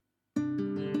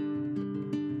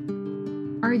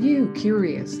Are you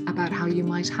curious about how you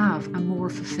might have a more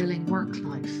fulfilling work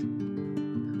life?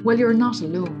 Well, you're not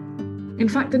alone. In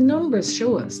fact, the numbers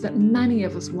show us that many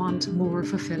of us want more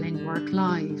fulfilling work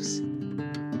lives.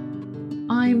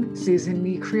 I'm Susan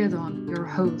Ní Chríodáin, your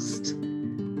host,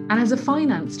 and as a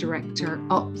finance director,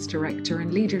 ops director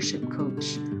and leadership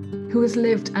coach who has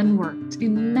lived and worked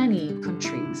in many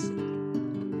countries,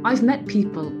 I've met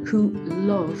people who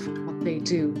love what they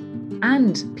do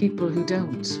and people who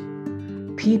don't.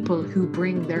 People who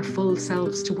bring their full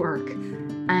selves to work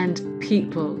and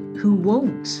people who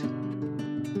won't.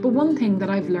 But one thing that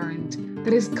I've learned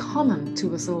that is common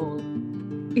to us all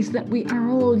is that we are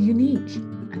all unique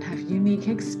and have unique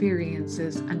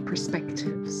experiences and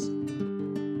perspectives.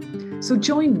 So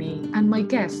join me and my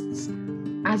guests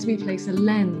as we place a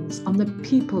lens on the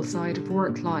people side of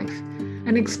work life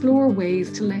and explore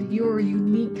ways to let your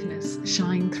uniqueness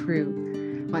shine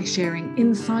through by sharing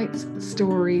insights,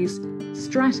 stories,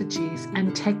 strategies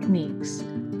and techniques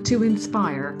to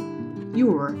inspire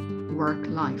your work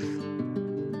life.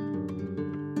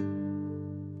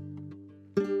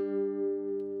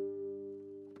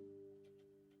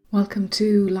 Welcome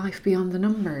to Life Beyond the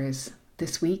Numbers.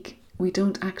 This week we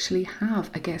don't actually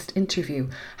have a guest interview.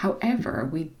 However,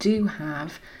 we do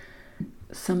have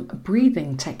some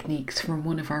breathing techniques from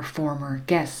one of our former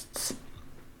guests.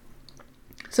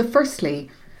 So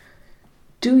firstly,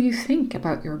 do you think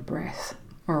about your breath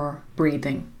or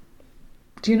breathing?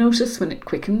 Do you notice when it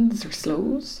quickens or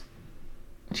slows?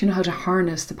 Do you know how to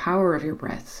harness the power of your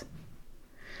breath?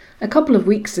 A couple of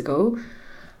weeks ago,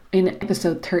 in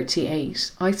episode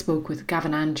 38, I spoke with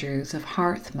Gavin Andrews of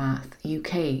HeartMath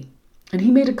UK, and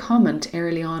he made a comment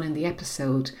early on in the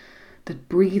episode that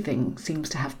breathing seems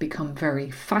to have become very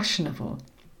fashionable.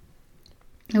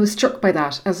 I was struck by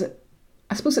that, as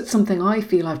I suppose it's something I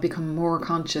feel I've become more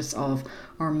conscious of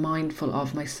or mindful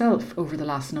of myself over the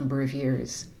last number of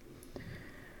years.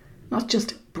 Not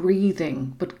just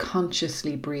breathing, but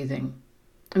consciously breathing.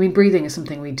 I mean, breathing is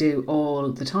something we do all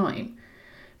the time,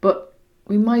 but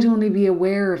we might only be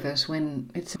aware of it when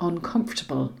it's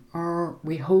uncomfortable, or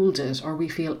we hold it, or we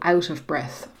feel out of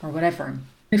breath, or whatever.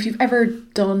 If you've ever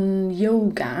done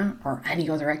yoga, or any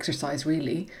other exercise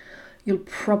really, you'll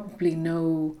probably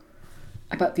know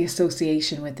about the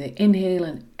association with the inhale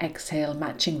and exhale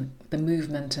matching the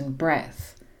movement and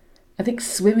breath. I think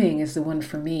swimming is the one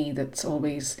for me that's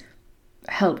always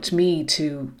helped me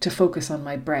to focus on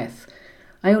my breath.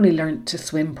 I only learned to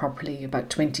swim properly about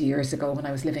 20 years ago when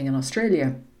I was living in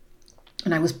Australia.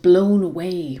 And I was blown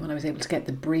away when I was able to get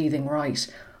the breathing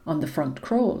right on the front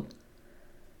crawl.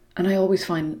 And I always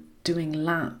find doing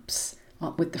laps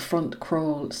with the front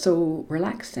crawl so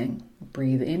relaxing.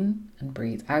 Breathe in and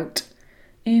breathe out.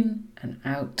 In and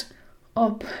out,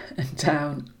 up and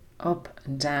down, up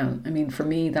and down. I mean, for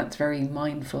me, that's very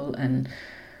mindful, and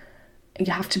you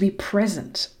have to be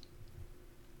present.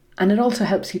 And it also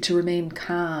helps you to remain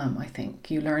calm, I think.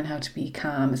 You learn how to be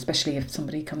calm, especially if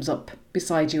somebody comes up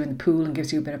beside you in the pool and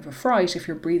gives you a bit of a fright. If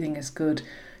your breathing is good,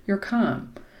 you're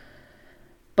calm.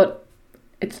 But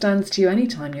it stands to you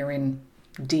anytime you're in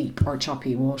deep or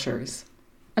choppy waters.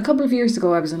 A couple of years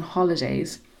ago, I was on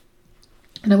holidays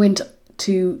and I went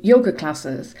to yoga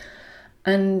classes,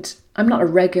 and I'm not a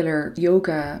regular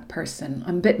yoga person.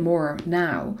 I'm a bit more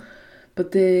now,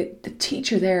 but the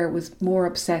teacher there was more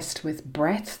obsessed with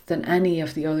breath than any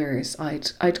of the others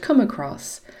I'd come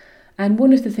across. And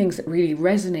one of the things that really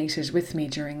resonated with me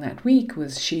during that week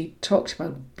was she talked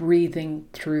about breathing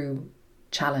through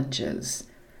challenges.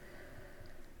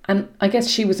 And I guess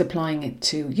she was applying it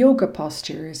to yoga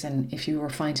postures, and if you were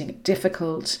finding it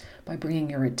difficult, by bringing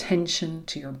your attention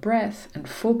to your breath and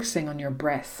focusing on your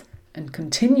breath and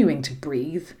continuing to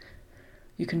breathe,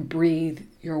 you can breathe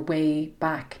your way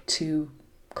back to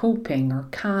coping or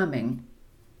calming.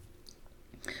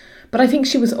 But I think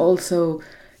she was also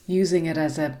using it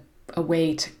as a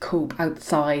way to cope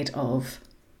outside of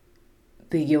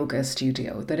the yoga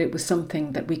studio, that it was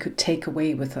something that we could take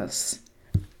away with us.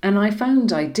 And I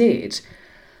found I did.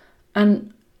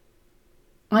 And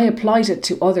I applied it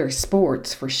to other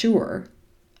sports for sure,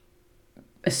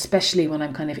 especially when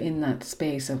I'm kind of in that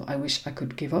space of I wish I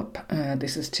could give up.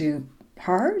 This is too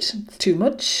hard, it's too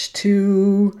much,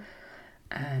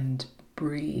 and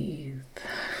breathe.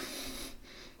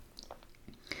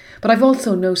 But I've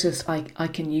also noticed I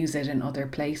can use it in other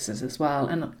places as well.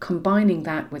 And combining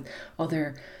that with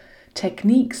other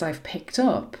techniques I've picked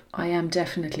up, I am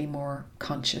definitely more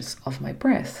conscious of my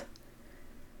breath.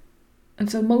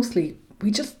 And so mostly we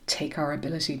just take our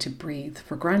ability to breathe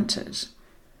for granted.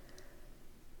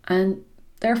 And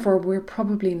therefore we're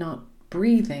probably not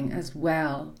breathing as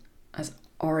well as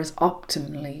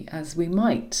optimally as we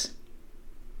might.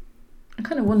 I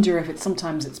kind of wonder if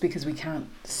sometimes it's because we can't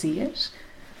see it,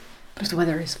 but if the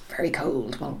weather is very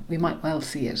cold, well, we might well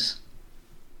see it.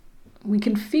 We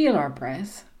can feel our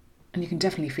breath, and you can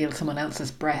definitely feel someone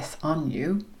else's breath on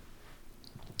you,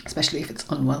 especially if it's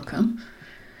unwelcome.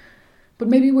 But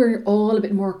maybe we're all a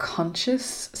bit more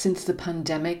conscious since the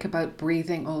pandemic about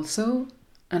breathing also,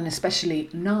 and especially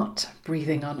not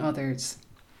breathing on others.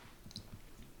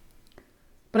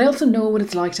 But I also know what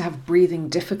it's like to have breathing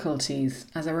difficulties,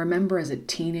 as I remember as a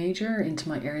teenager into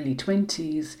my early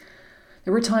 20s,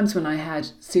 there were times when I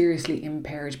had seriously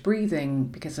impaired breathing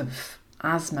because of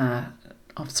asthma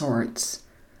of sorts.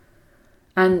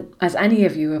 And as any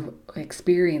of you have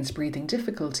experienced breathing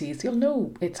difficulties, you'll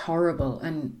know it's horrible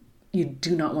and you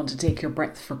do not want to take your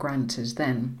breath for granted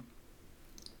then.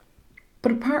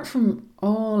 But apart from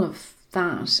all of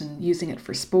that and using it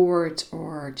for sport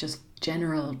or just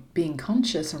general being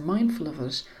conscious or mindful of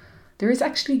it, there is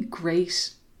actually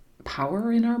great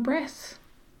power in our breath.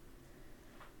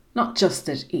 Not just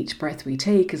that each breath we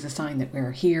take is a sign that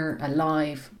we're here,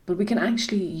 alive, but we can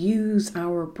actually use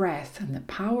our breath and the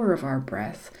power of our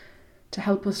breath to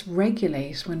help us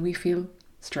regulate when we feel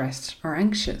stressed or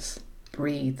anxious,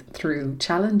 breathe through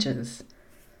challenges.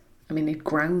 I mean, it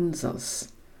grounds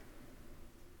us.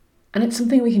 And it's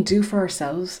something we can do for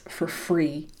ourselves for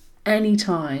free,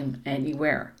 anytime,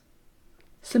 anywhere.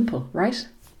 Simple, right?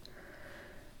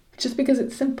 Just because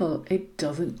it's simple, it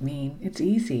doesn't mean it's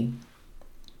easy.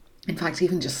 In fact,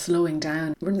 even just slowing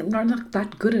down, we're not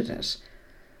that good at it.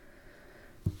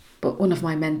 But one of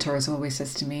my mentors always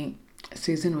says to me,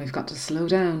 Susan, we've got to slow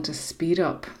down to speed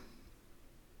up.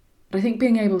 But I think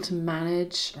being able to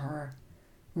manage or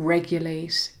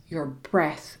regulate your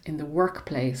breath in the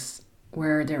workplace,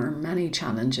 where there are many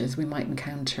challenges we might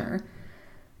encounter,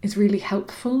 is really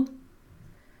helpful,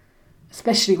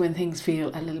 especially when things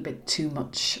feel a little bit too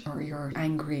much or you're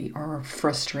angry or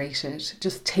frustrated.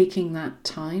 Just taking that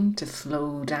time to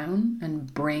slow down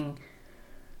and bring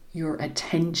your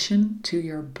attention to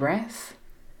your breath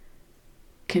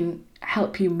can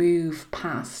help you move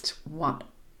past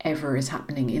whatever is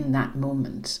happening in that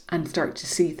moment and start to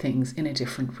see things in a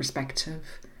different perspective.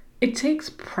 It takes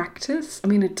practice. I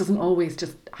mean, it doesn't always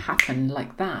just happen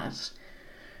like that,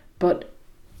 but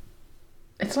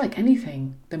it's like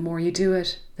anything. The more you do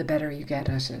it, the better you get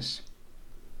at it.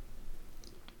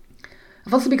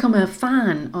 I've also become a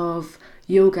fan of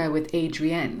Yoga with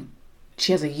Adrienne.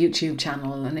 She has a YouTube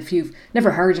channel, and if you've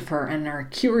never heard of her and are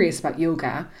curious about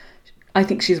yoga, I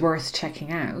think she's worth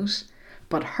checking out.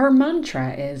 But her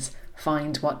mantra is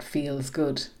find what feels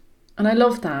good. And I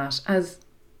love that. As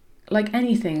like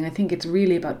anything, I think it's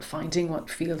really about finding what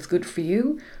feels good for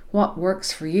you, what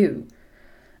works for you.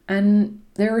 And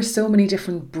there are so many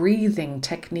different breathing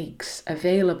techniques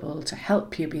available to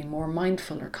help you be more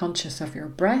mindful or conscious of your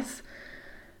breath,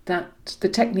 that the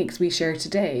techniques we share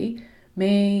today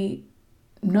may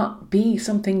not be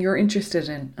something you're interested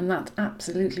in, and that's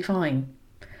absolutely fine.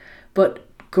 But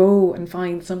go and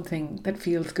find something that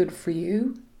feels good for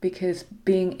you, because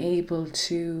being able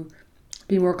to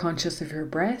be more conscious of your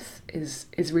breath is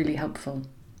really helpful.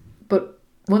 But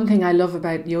one thing I love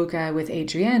about Yoga with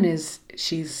Adrienne is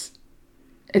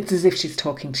it's as if she's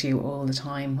talking to you all the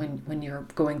time when you're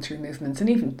going through movements. And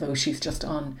even though she's just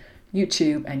on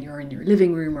YouTube and you're in your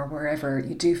living room or wherever,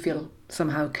 you do feel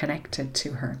somehow connected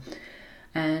to her.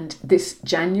 And this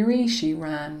January, she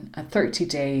ran a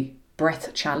 30-day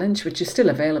breath challenge, which is still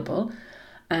available.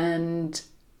 And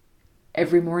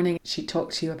every morning she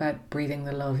talked to you about breathing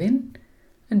the love in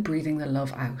and breathing the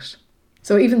love out.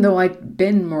 So even though I'd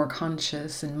been more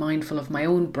conscious and mindful of my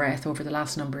own breath over the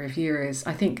last number of years,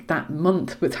 I think that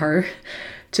month with her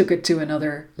took it to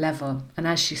another level. And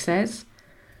as she says,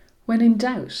 when in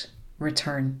doubt,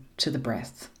 return to the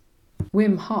breath.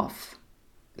 Wim Hof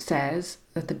says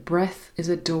that the breath is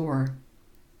a door.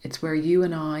 It's where you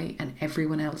and I and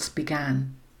everyone else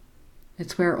began.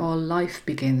 It's where all life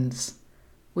begins.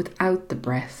 Without the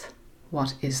breath,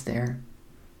 what is there?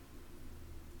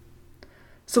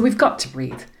 So we've got to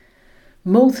breathe.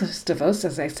 Most of us,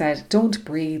 as I said, don't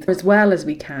breathe as well as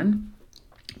we can.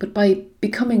 But by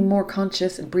becoming more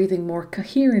conscious and breathing more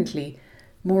coherently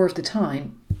more of the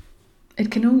time,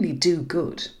 it can only do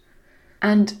good.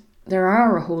 And there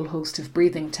are a whole host of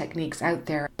breathing techniques out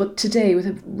there. But today, with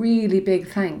a really big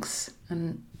thanks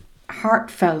and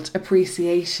heartfelt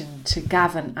appreciation to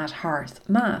Gavin at Hearth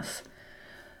Math,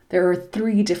 there are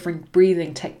 3 different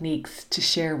breathing techniques to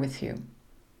share with you.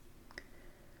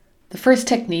 The first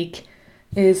technique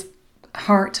is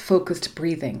heart-focused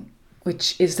breathing,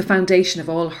 which is the foundation of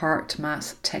all heart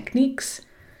math techniques.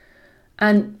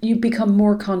 And you become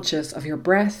more conscious of your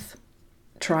breath.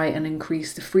 Try and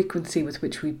increase the frequency with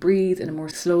which we breathe in a more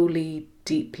slowly,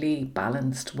 deeply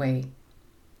balanced way.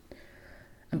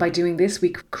 And by doing this, we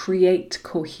create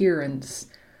coherence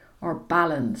or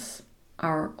balance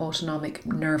our autonomic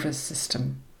nervous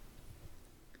system.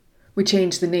 We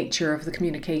change the nature of the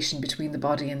communication between the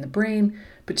body and the brain,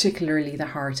 particularly the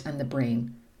heart and the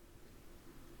brain.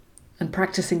 And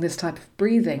practicing this type of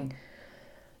breathing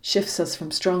shifts us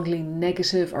from strongly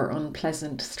negative or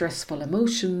unpleasant, stressful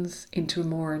emotions into a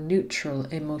more neutral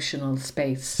emotional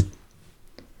space.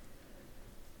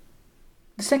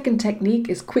 The second technique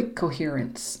is quick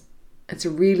coherence. It's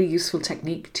a really useful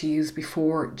technique to use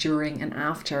before, during, and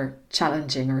after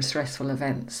challenging or stressful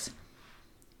events.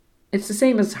 It's the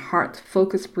same as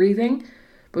heart-focused breathing,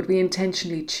 but we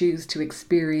intentionally choose to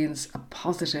experience a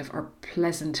positive or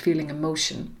pleasant feeling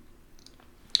emotion.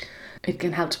 It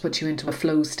can help to put you into a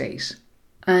flow state.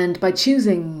 And by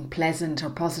choosing pleasant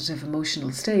or positive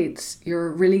emotional states,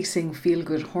 you're releasing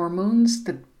feel-good hormones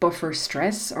that buffer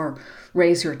stress or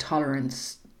raise your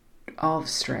tolerance of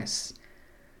stress.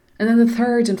 And then the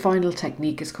third and final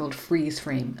technique is called freeze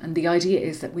frame. And the idea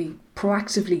is that we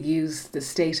proactively use the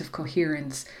state of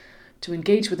coherence to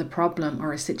engage with a problem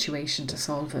or a situation to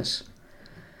solve it.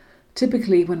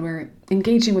 Typically, when we're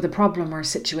engaging with a problem or a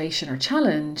situation or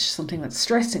challenge, something that's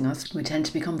stressing us, we tend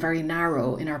to become very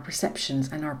narrow in our perceptions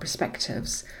and our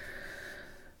perspectives.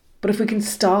 But if we can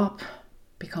stop,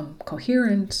 become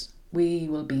coherent, we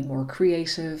will be more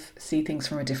creative, see things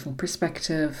from a different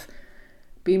perspective,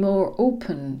 be more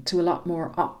open to a lot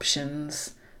more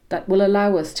options that will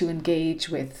allow us to engage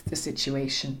with the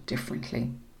situation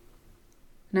differently.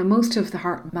 Now, most of the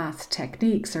HeartMath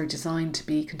techniques are designed to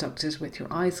be conducted with your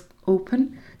eyes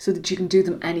open so that you can do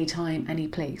them anytime, any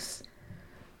place.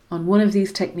 On one of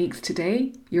these techniques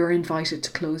today, you're invited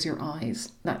to close your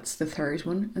eyes. That's the third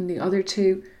one. And the other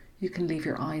two, you can leave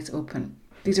your eyes open.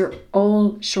 These are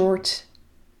all short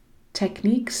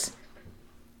techniques.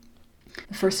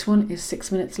 The first one is 6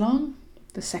 minutes long.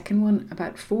 The second one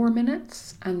about 4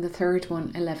 minutes. And the third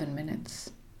one, 11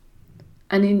 minutes.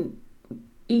 And in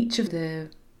each of the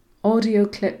audio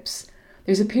clips,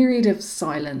 there's a period of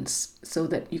silence so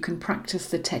that you can practice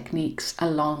the techniques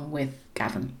along with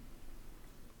Gavin.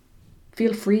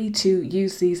 Feel free to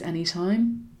use these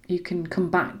anytime. You can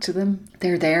come back to them.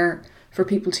 They're there for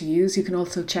people to use. You can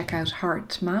also check out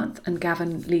HeartMath, and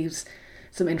Gavin leaves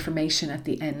some information at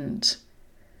the end.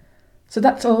 So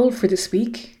that's all for this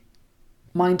week.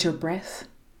 Mind your breath.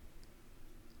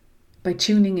 By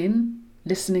tuning in,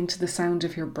 listening to the sound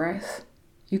of your breath,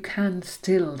 you can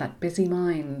still that busy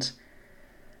mind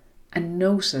and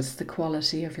notice the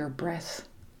quality of your breath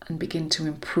and begin to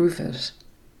improve it.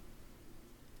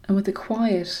 And with a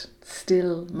quiet,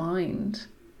 still mind,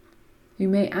 you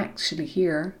may actually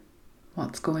hear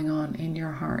what's going on in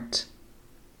your heart.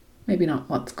 Maybe not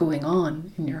what's going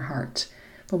on in your heart,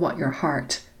 but what your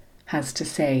heart has to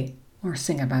say or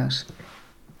sing about.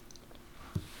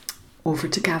 Over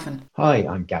to Gavin. Hi,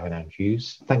 I'm Gavin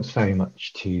Andrews. Thanks very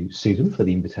much to Susan for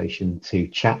the invitation to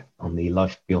chat on the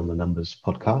Life Beyond the Numbers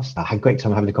podcast. I had a great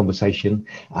time having a conversation,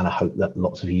 and I hope that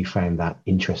lots of you found that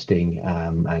interesting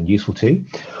and useful too.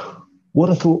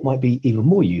 What I thought might be even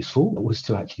more useful was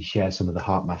to actually share some of the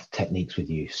HeartMath techniques with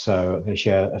you. So I'm going to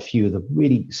share a few of the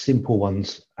really simple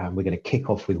ones, and we're going to kick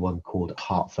off with one called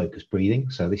heart-focused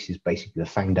breathing. So this is basically the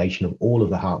foundation of all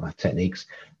of the HeartMath techniques.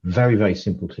 Very, very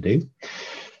simple to do.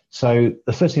 So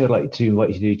the first thing I'd like to invite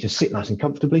you to do is just sit nice and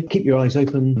comfortably. Keep your eyes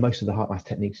open. Most of the HeartMath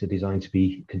techniques are designed to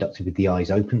be conducted with the eyes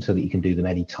open so that you can do them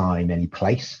anytime, any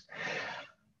place.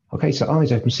 Okay, so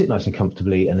eyes open, sit nice and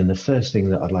comfortably. And then the first thing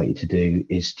that I'd like you to do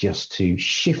is just to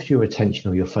shift your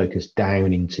attention or your focus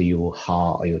down into your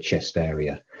heart or your chest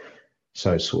area.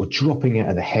 So it's sort of dropping out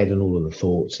of the head and all of the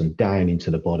thoughts and down into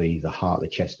the body, the heart, the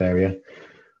chest area.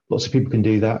 Lots of people can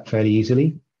do that fairly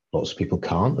easily. Lots of people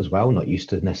can't as well, not used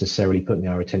to necessarily putting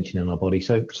our attention in our body.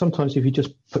 So sometimes if you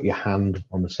just put your hand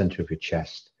on the center of your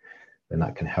chest, then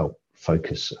that can help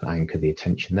focus and anchor the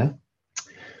attention there.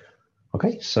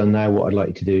 Okay, so now what I'd like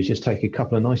you to do is just take a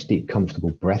couple of nice, deep,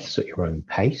 comfortable breaths at your own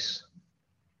pace.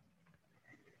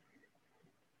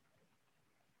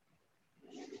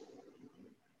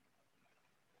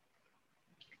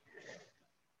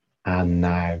 And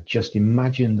now just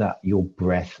imagine that your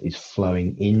breath is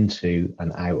flowing into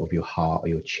and out of your heart or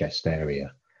your chest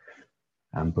area.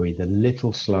 And breathe a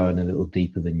little slower and a little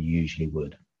deeper than you usually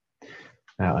would.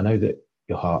 Now, I know that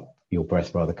your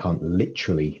breath can't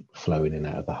literally flow in and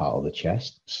out of the heart or the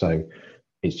chest. So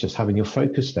it's just having your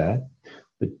focus there,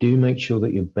 but do make sure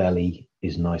that your belly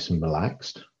is nice and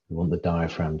relaxed. We want the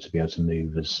diaphragm to be able to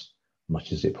move as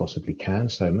much as it possibly can.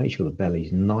 So make sure the belly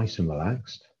is nice and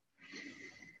relaxed.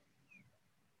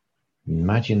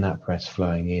 Imagine that breath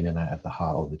flowing in and out of the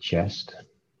heart or the chest.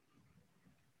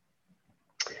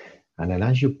 And then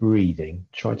as you're breathing,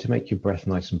 try to make your breath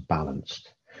nice and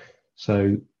balanced.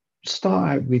 So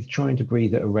start out with trying to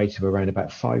breathe at a rate of around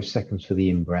about 5 seconds for the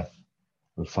in-breath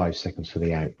and 5 seconds for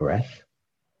the out-breath.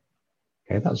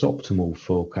 Okay, that's optimal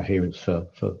for coherence for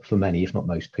many, if not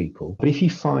most people. But if you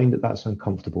find that that's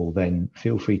uncomfortable, then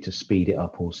feel free to speed it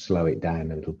up or slow it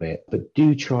down a little bit. But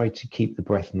do try to keep the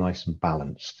breath nice and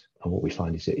balanced. And what we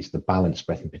find is that it's the balanced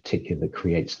breath in particular that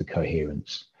creates the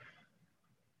coherence.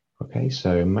 Okay,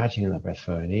 so imagining that breath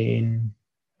flowing in,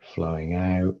 flowing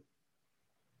out,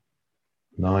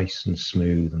 nice and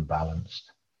smooth and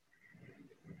balanced.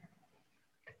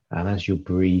 And as you're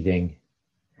breathing,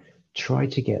 try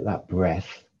to get that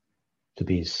breath to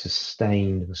be as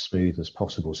sustained and smooth as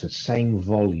possible. So same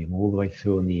volume all the way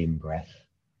through on the in-breath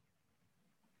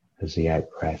as the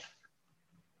out-breath.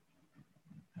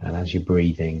 And as you're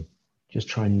breathing, just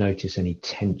try and notice any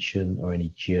tension or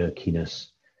any jerkiness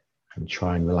and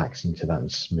try and relax into that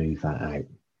and smooth that out.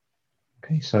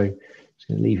 Okay, so I'm just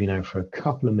going to leave you now for a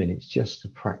couple of minutes just to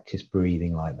practice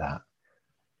breathing like that.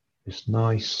 Just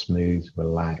nice, smooth,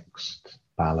 relaxed,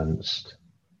 balanced,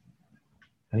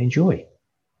 and enjoy.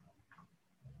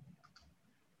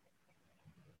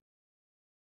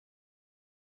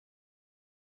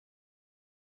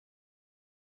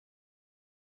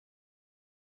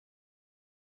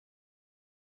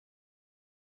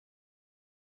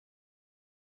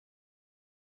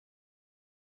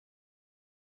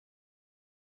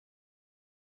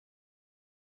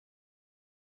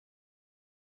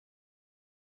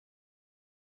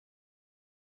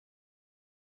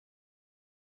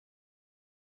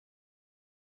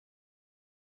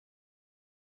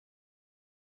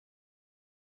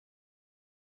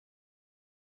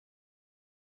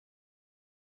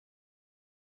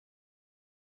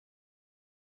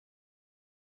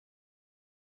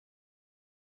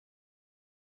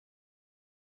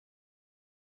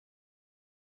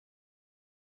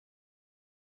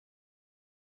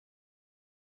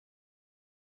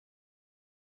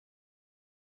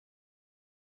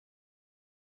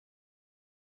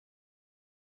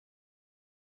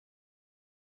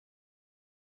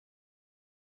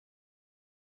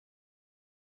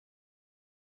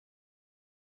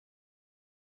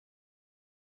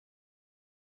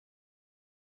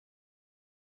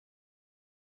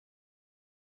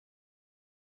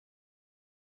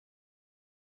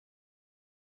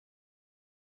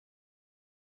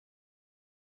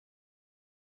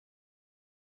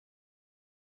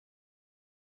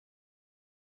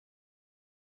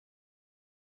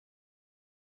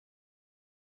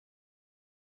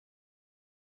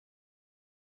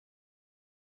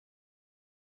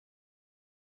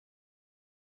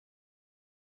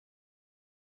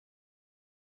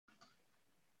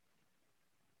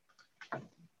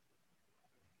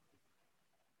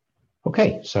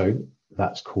 Okay, so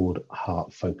that's called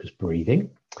heart focused breathing.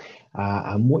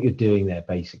 And what you're doing there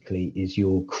basically is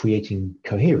you're creating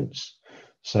coherence.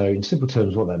 So in simple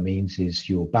terms, what that means is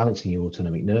you're balancing your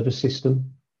autonomic nervous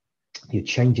system. You're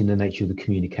changing the nature of the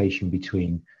communication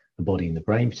between the body and the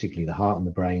brain, particularly the heart and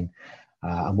the brain.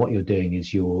 And what you're doing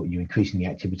is you're increasing the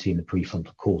activity in the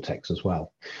prefrontal cortex as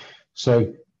well.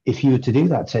 So if you were to do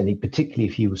that technique, particularly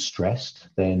if you were stressed,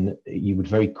 then you would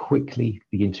very quickly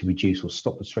begin to reduce or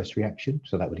stop the stress reaction.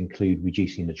 So that would include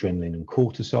reducing adrenaline and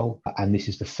cortisol. And this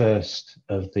is the first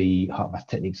of the HeartMath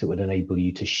techniques that would enable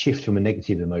you to shift from a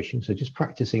negative emotion. So just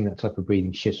practicing that type of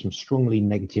breathing shifts from strongly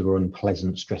negative or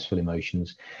unpleasant, stressful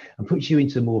emotions and puts you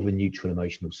into more of a neutral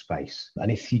emotional space.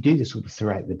 And if you do this sort of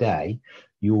throughout the day,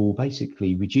 you're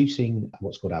basically reducing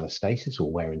what's called allostasis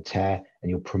or wear and tear,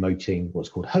 and you're promoting what's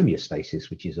called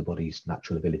homeostasis, which is the body's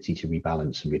natural ability to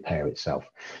rebalance and repair itself.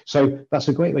 So that's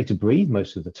a great way to breathe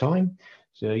most of the time.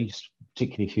 So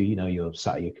particularly if you're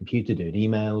sat at your computer doing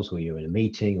emails or you're in a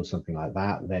meeting or something like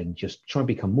that, then just try and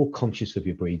become more conscious of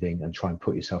your breathing and try and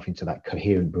put yourself into that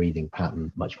coherent breathing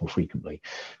pattern much more frequently.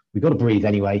 We've got to breathe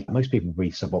anyway. Most people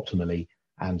breathe suboptimally.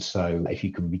 And so if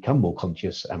you can become more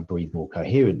conscious and breathe more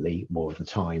coherently more of the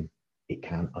time, it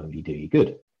can only do you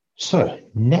good. So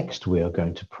next we are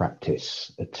going to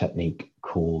practice a technique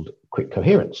called quick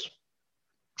coherence.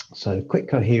 So quick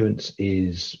coherence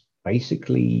is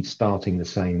basically starting the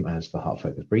same as the heart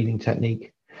focused breathing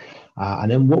technique. And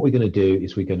then what we're going to do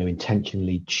is we're going to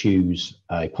intentionally choose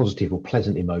a positive or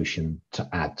pleasant emotion to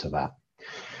add to that.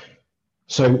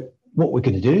 So what we're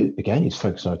going to do, again, is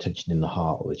focus our attention in the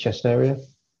heart or the chest area.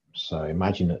 So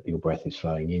imagine that your breath is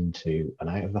flowing into and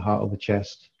out of the heart or the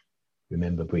chest.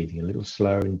 Remember breathing a little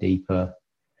slower and deeper.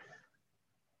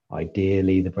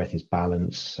 Ideally, the breath is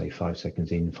balanced, say 5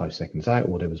 seconds in, 5 seconds out,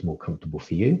 whatever's more comfortable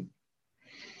for you.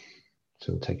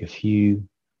 So we'll take a few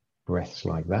breaths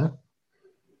like that.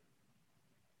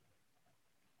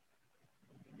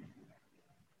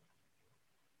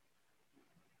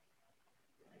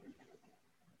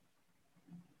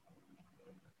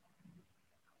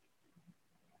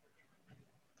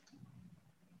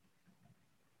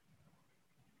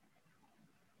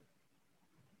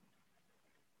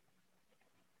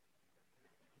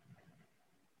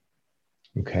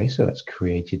 Okay, so that's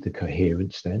created the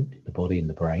coherence then in the body and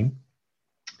the brain.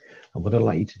 And what I'd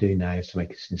like you to do now is to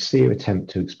make a sincere attempt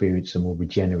to experience a more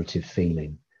regenerative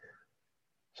feeling,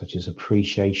 such as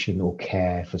appreciation or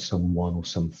care for someone or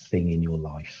something in your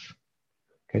life.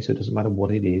 Okay, so it doesn't matter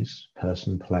what it is,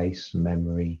 person, place,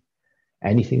 memory,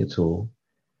 anything at all.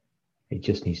 It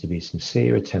just needs to be a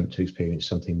sincere attempt to experience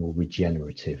something more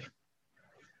regenerative.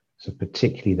 So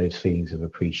particularly those feelings of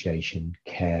appreciation,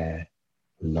 care,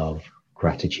 love,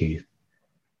 gratitude.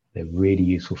 They're really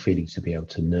useful feelings to be able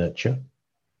to nurture.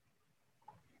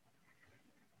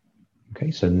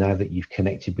 Okay, so now that you've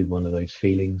connected with one of those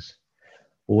feelings,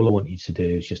 all I want you to do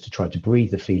is just to try to breathe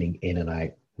the feeling in and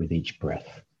out with each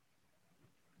breath.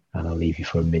 And I'll leave you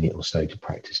for a minute or so to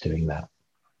practice doing that.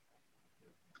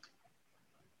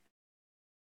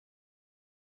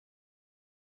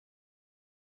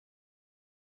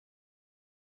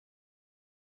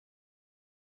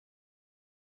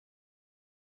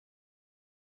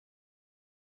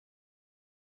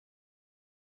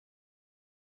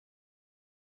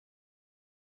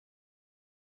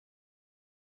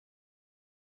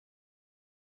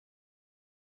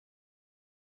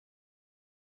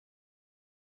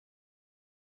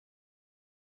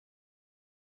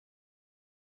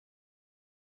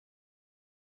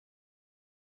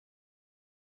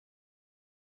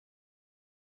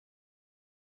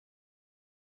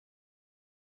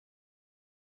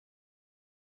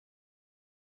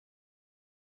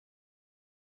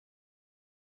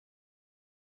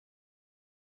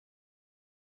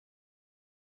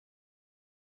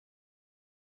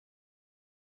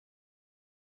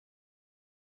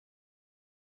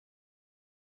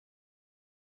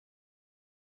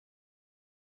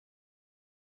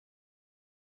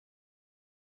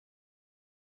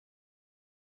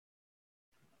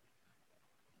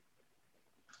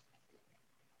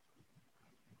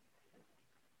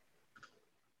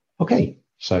 Okay,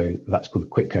 so that's called a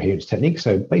quick coherence technique.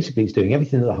 So basically it's doing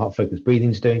everything that the heart focused breathing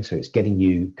is doing. So it's getting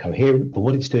you coherent, but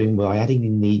what it's doing by adding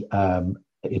in the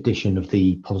addition of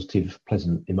the positive,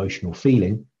 pleasant, emotional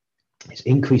feeling, it's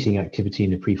increasing activity in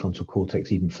the prefrontal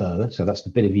cortex even further. So that's the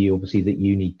bit of you, obviously, that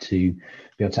you need to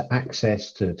be able to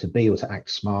access, to be able to act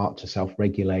smart, to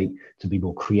self-regulate, to be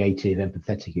more creative,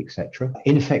 empathetic, etc.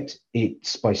 In effect,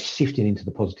 it's by shifting into the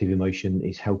positive emotion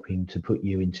is helping to put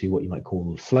you into what you might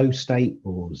call the flow state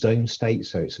or zone state.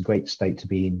 So it's a great state to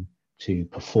be in to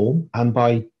perform. And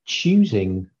by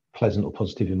choosing pleasant or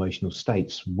positive emotional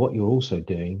states, what you're also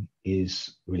doing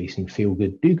is releasing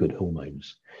feel-good, do-good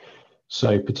hormones.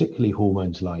 So particularly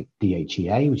hormones like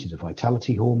DHEA, which is a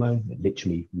vitality hormone, that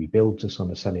literally rebuilds us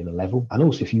on a cellular level. And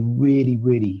also if you really,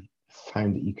 really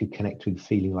found that you could connect with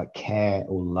feeling like care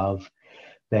or love,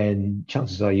 then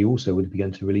chances are you also would have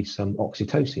begun to release some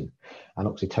oxytocin. And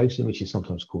oxytocin, which is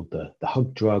sometimes called the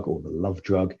hug drug or the love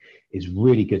drug, is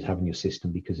really good to have in your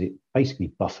system because it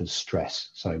basically buffers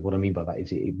stress. So what I mean by that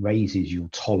is it raises your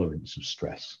tolerance of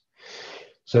stress.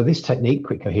 So this technique,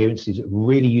 quick coherence, is a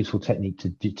really useful technique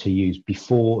to use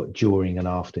before, during, and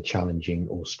after challenging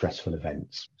or stressful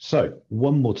events. So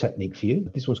one more technique for you.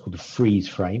 This one's called the freeze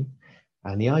frame.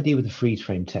 And the idea with the freeze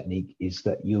frame technique is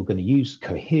that you're going to use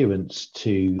coherence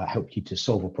to help you to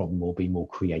solve a problem or be more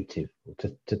creative, or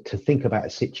to think about a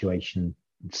situation,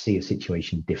 see a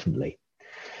situation differently.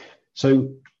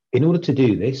 So in order to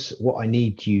do this, what I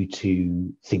need you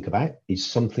to think about is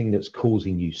something that's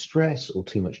causing you stress or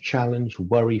too much challenge,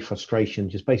 worry, frustration,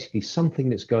 just basically something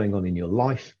that's going on in your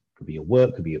life. Could be your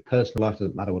work, could be your personal life,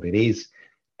 doesn't matter what it is,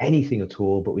 anything at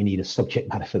all, but we need a subject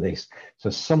matter for this. So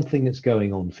something that's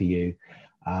going on for you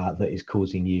that is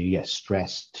causing you,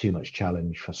 stress, too much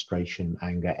challenge, frustration,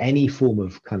 anger, any form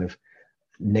of kind of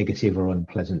negative or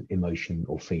unpleasant emotion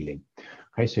or feeling.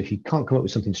 Okay, so if you can't come up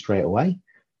with something straight away,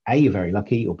 A, you're very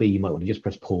lucky, or B, you might want to just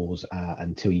press pause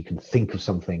until you can think of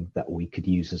something that we could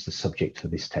use as the subject for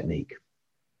this technique.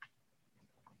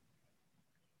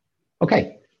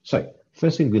 Okay, so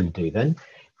first thing we're going to do then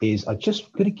is I'm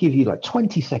just going to give you like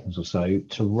 20 seconds or so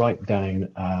to write down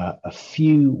a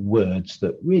few words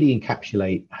that really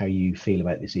encapsulate how you feel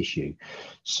about this issue.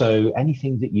 So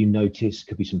anything that you notice,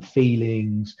 could be some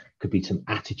feelings, could be some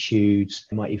attitudes,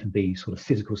 it might even be sort of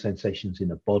physical sensations in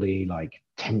the body, like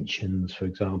tensions, for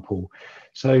example.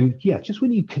 So yeah, just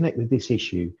when you connect with this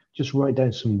issue, just write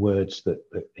down some words that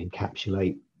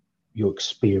encapsulate your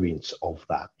experience of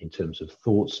that in terms of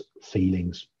thoughts,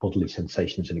 feelings, bodily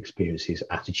sensations and experiences,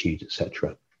 attitudes,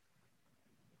 etc.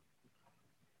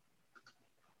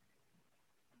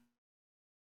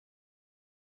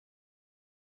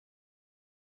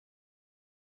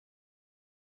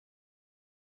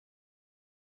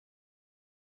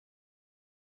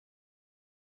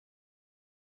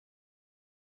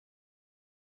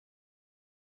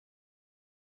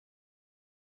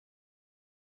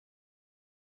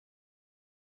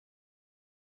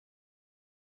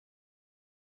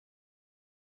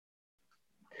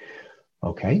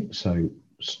 Okay, so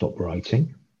stop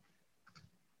writing.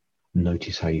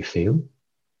 Notice how you feel.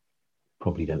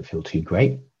 Probably don't feel too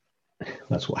great.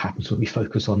 That's what happens when we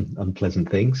focus on unpleasant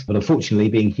things. But unfortunately,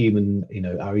 being human,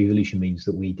 our evolution means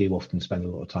that we do often spend a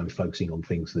lot of time focusing on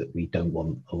things that we don't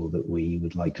want or that we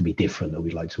would like to be different, that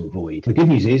we'd like to avoid. The good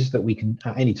news is that we can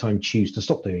at any time choose to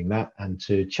stop doing that and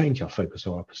to change our focus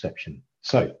or our perception.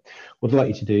 So what I'd like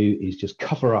you to do is just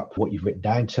cover up what you've written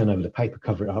down, turn over the paper,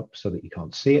 cover it up so that you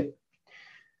can't see it.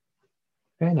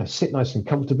 Okay, now sit nice and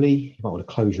comfortably. You might want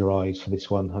to close your eyes for this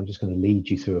one. I'm just going to lead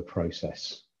you through a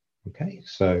process. Okay,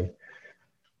 so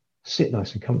sit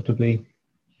nice and comfortably,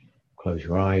 close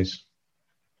your eyes.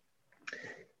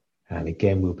 And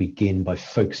again, we'll begin by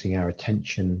focusing our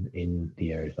attention in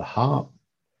the area of the heart.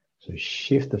 So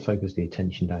shift the focus, the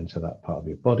attention down to that part of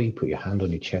your body. Put your hand on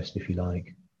your chest if you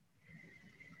like.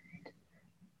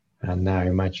 And now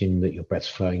imagine that your breath's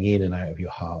flowing in and out of your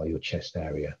heart or your chest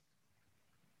area.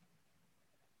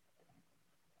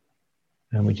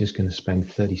 And we're just going to spend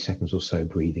 30 seconds or so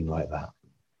breathing like that.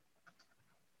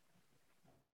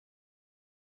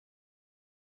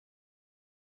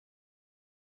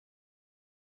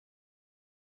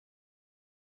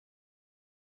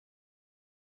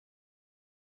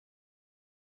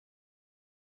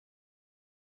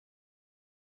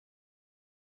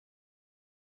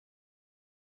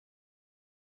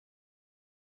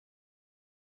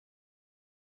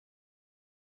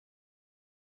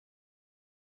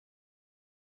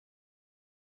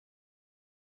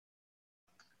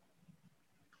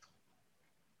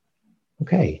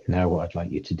 Okay, now what I'd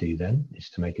like you to do then is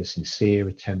to make a sincere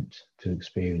attempt to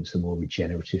experience a more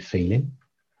regenerative feeling.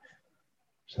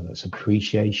 So that's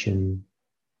appreciation,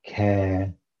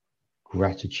 care,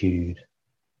 gratitude,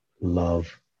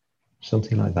 love,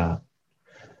 something like that.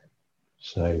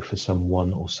 So for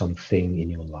someone or something in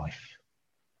your life.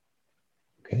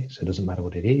 Okay, so it doesn't matter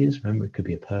what it is. Remember, it could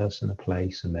be a person, a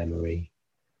place, a memory,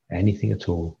 anything at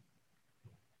all.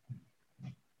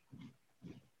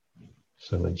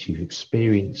 So once you've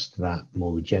experienced that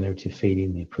more regenerative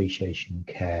feeling, the appreciation,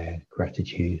 care,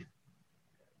 gratitude,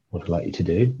 what I'd like you to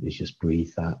do is just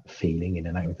breathe that feeling in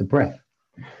and out with the breath.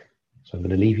 So I'm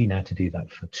going to leave you now to do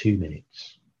that for 2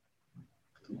 minutes.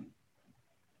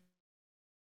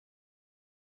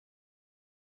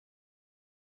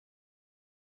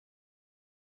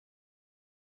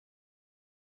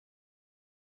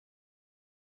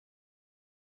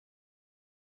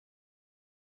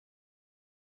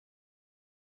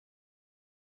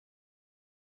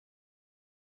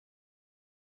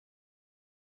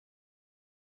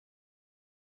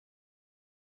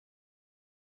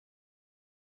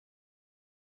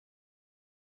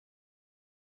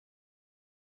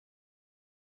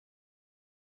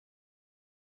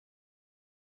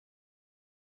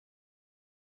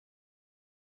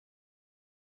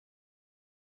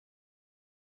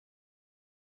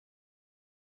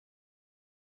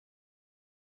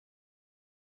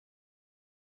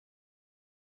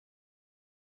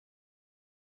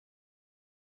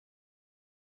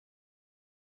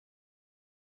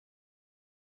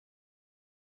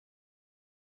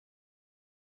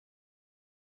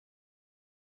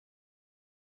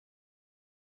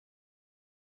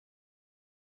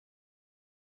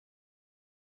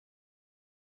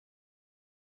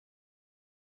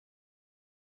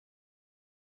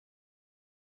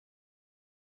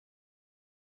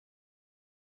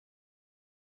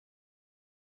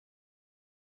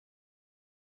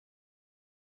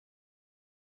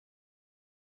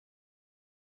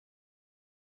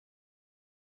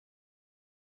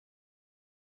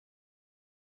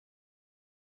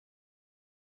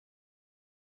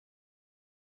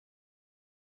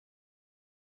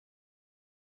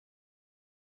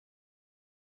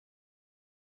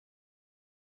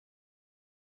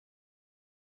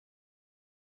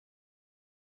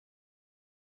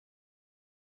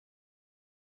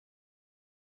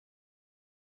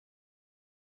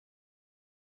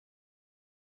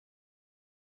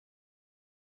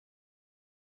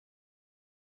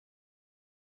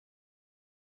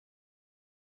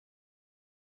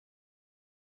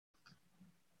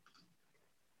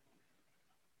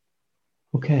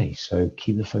 Okay, so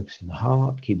keep the focus in the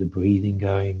heart, keep the breathing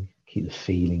going, keep the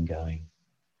feeling going.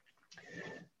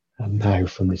 And now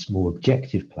from this more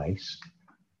objective place,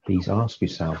 please ask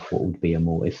yourself what would be a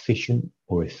more efficient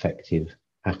or effective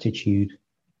attitude,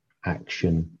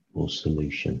 action, or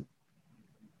solution.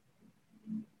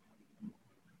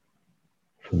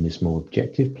 From this more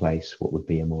objective place, what would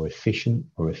be a more efficient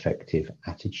or effective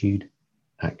attitude,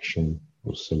 action,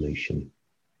 or solution?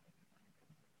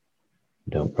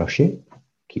 Don't rush it.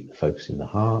 Keep the focus in the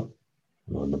heart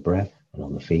and on the breath and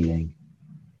on the feeling.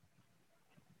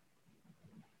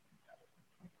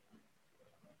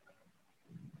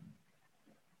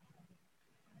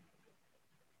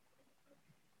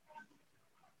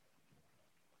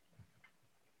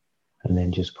 And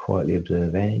then just quietly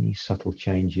observe any subtle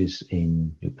changes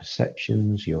in your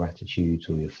perceptions, your attitudes,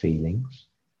 or your feelings.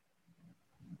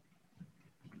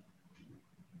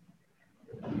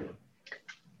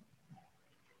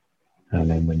 And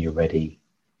then when you're ready,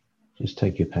 just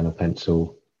take your pen or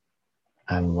pencil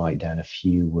and write down a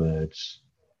few words,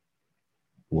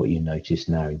 what you notice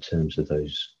now in terms of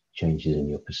those changes in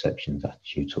your perceptions,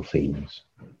 attitudes, or feelings.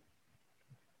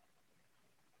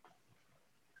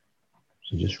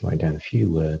 So just write down a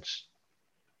few words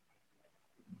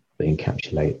that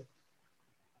encapsulate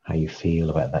how you feel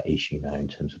about that issue now in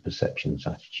terms of perceptions,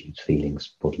 attitudes,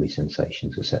 feelings, bodily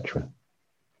sensations, etc.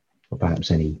 Or perhaps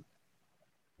any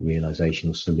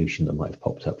realization or solution that might have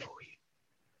popped up for you.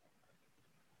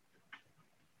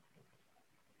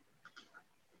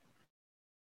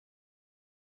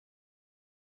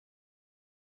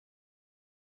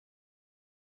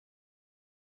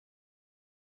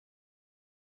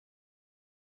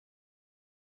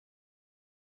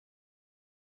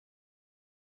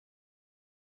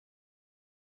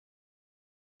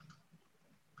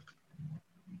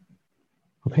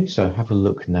 Okay, so have a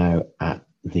look now at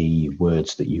the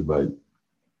words that you wrote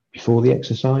before the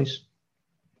exercise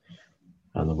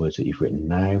and the words that you've written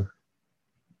now,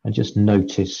 and just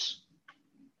notice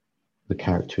the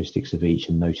characteristics of each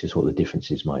and notice what the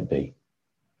differences might be.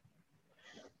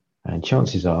 And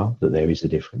chances are that there is a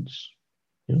difference.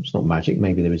 You know, it's not magic,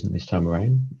 maybe there isn't this time around,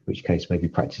 in which case maybe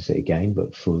practice it again.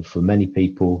 But for many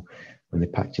people, when they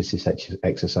practice this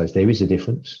exercise, there is a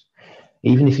difference.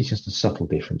 Even if it's just a subtle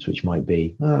difference, which might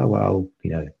be, oh, well,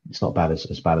 you know, it's not bad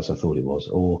as bad as I thought it was.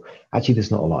 Or actually, there's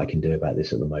not a lot I can do about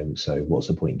this at the moment. So what's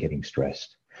the point in getting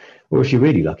stressed? Or if you're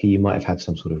really lucky, you might have had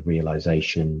some sort of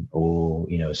realization or,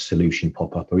 you know, a solution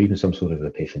pop up or even some sort of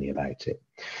epiphany about it.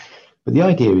 But the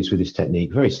idea is with this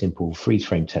technique, very simple freeze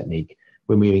frame technique,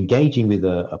 when we're engaging with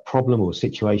a problem or a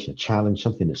situation, a challenge,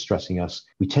 something that's stressing us,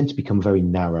 we tend to become very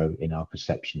narrow in our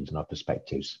perceptions and our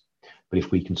perspectives. But if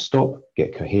we can stop,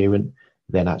 get coherent,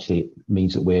 then actually it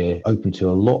means that we're open to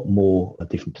a lot more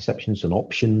different perceptions and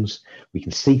options. We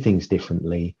can see things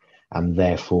differently. And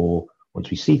therefore,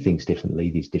 once we see things differently,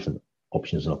 these different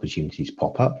options and opportunities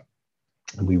pop up.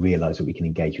 And we realize that we can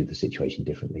engage with the situation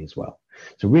differently as well.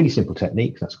 It's a really simple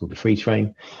technique. That's called the freeze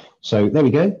frame. So there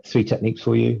we go. 3 techniques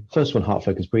for you. First one, heart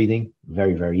focused breathing.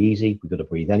 Very, very easy. We've got to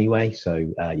breathe anyway. So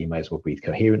you may as well breathe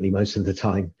coherently most of the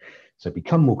time. So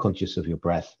become more conscious of your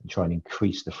breath and try and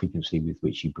increase the frequency with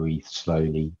which you breathe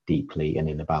slowly, deeply, and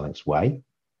in a balanced way.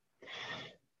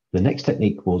 The next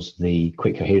technique was the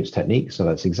quick coherence technique. So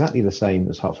that's exactly the same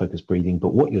as heart focused breathing,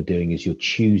 but what you're doing is you're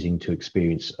choosing to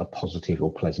experience a positive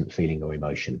or pleasant feeling or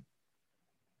emotion.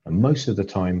 And most of the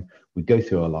time we go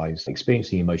through our lives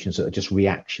experiencing emotions that are just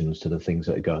reactions to the things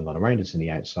that are going on around us in the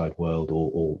outside world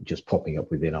or just popping up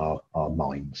within our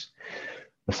minds.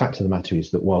 The fact of the matter is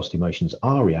that whilst emotions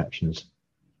are reactions,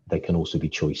 they can also be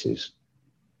choices.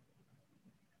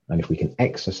 And if we can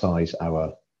exercise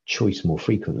our choice more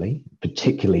frequently,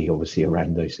 particularly obviously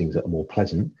around those things that are more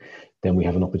pleasant, then we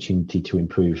have an opportunity to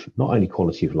improve not only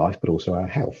quality of life, but also our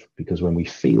health. Because when we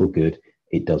feel good,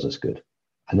 it does us good.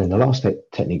 And then the last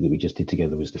technique that we just did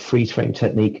together was the freeze frame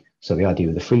technique. So the idea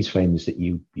with the freeze frame is that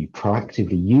you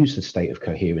proactively use the state of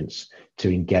coherence to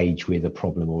engage with a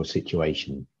problem or a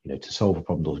situation, you know, to solve a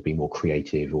problem or to be more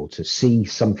creative or to see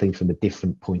something from a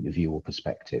different point of view or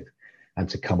perspective and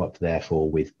to come up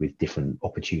therefore with different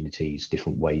opportunities,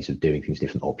 different ways of doing things,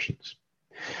 different options.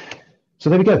 So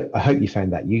there we go. I hope you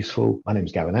found that useful. My name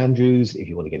is Gavin Andrews. If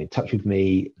you want to get in touch with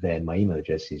me, then my email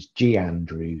address is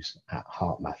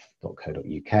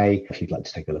gandrews@heartmath.co.uk. If you'd like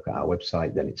to take a look at our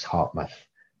website, then it's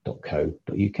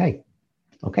heartmath.co.uk.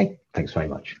 Okay, thanks very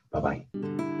much. Bye-bye.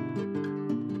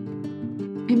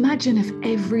 Imagine if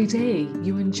every day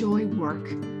you enjoy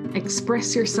work,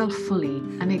 express yourself fully,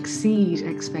 and exceed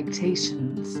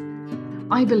expectations.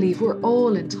 I believe we're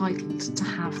all entitled to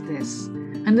have this.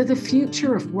 and that the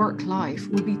future of work life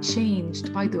will be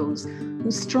changed by those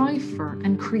who strive for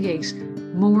and create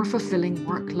more fulfilling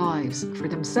work lives for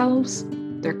themselves,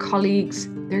 their colleagues,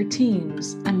 their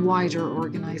teams, and wider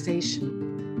organisation.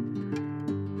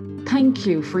 Thank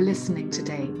you for listening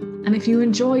today, and if you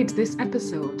enjoyed this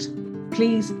episode,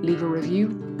 please leave a review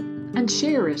and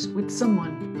share it with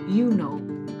someone you know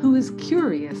who is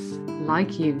curious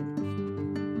like you.